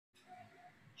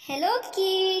Hello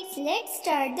kids, let's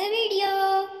start the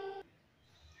video.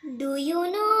 Do you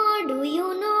know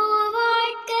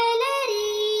what color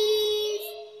is?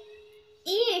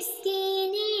 It's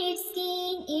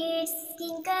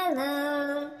skin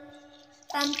color.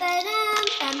 Pamparam,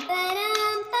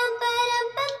 pamparam, pamparam,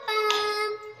 pam pam.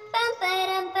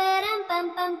 Pamparam, param, pam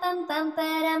pam pam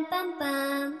pamparam, pam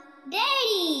pam.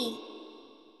 Daddy,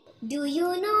 do you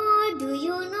know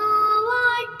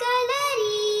what color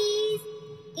is?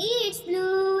 It's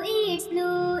blue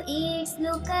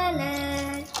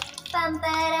color.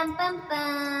 Pamparam pam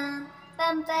pam,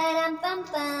 pamparam pam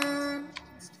pam.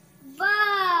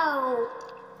 Wow,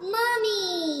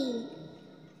 mommy,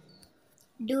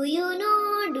 do you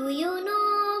know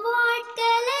what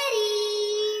color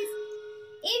is?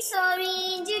 It's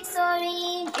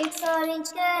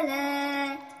orange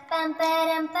color.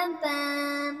 Pamparam pam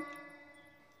pam.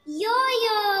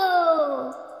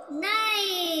 Yo-yo,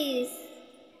 nice.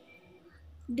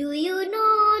 Do you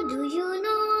know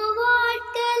what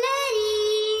color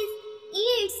is?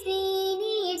 It's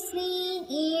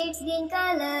green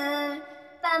color.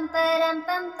 Pamparam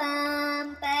pam pam,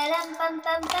 param pam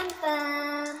pam pam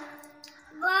pam.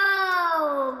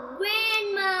 Wow,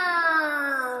 grandma,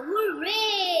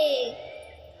 hooray!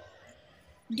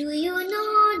 Do you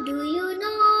know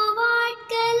what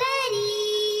color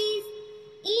is?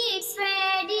 It's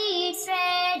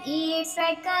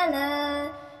red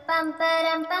color.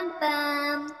 Pamparam pam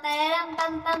pam, param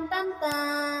pam pam pam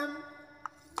pam.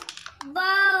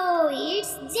 Wow,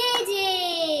 it's JJ.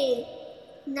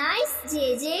 Nice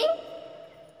JJ.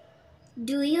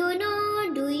 Do you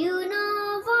know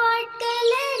what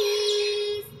color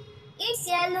is? It's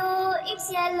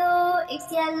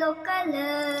yellow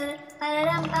color.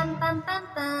 Param pam pam pam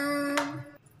pam.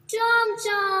 Chom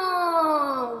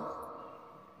chom.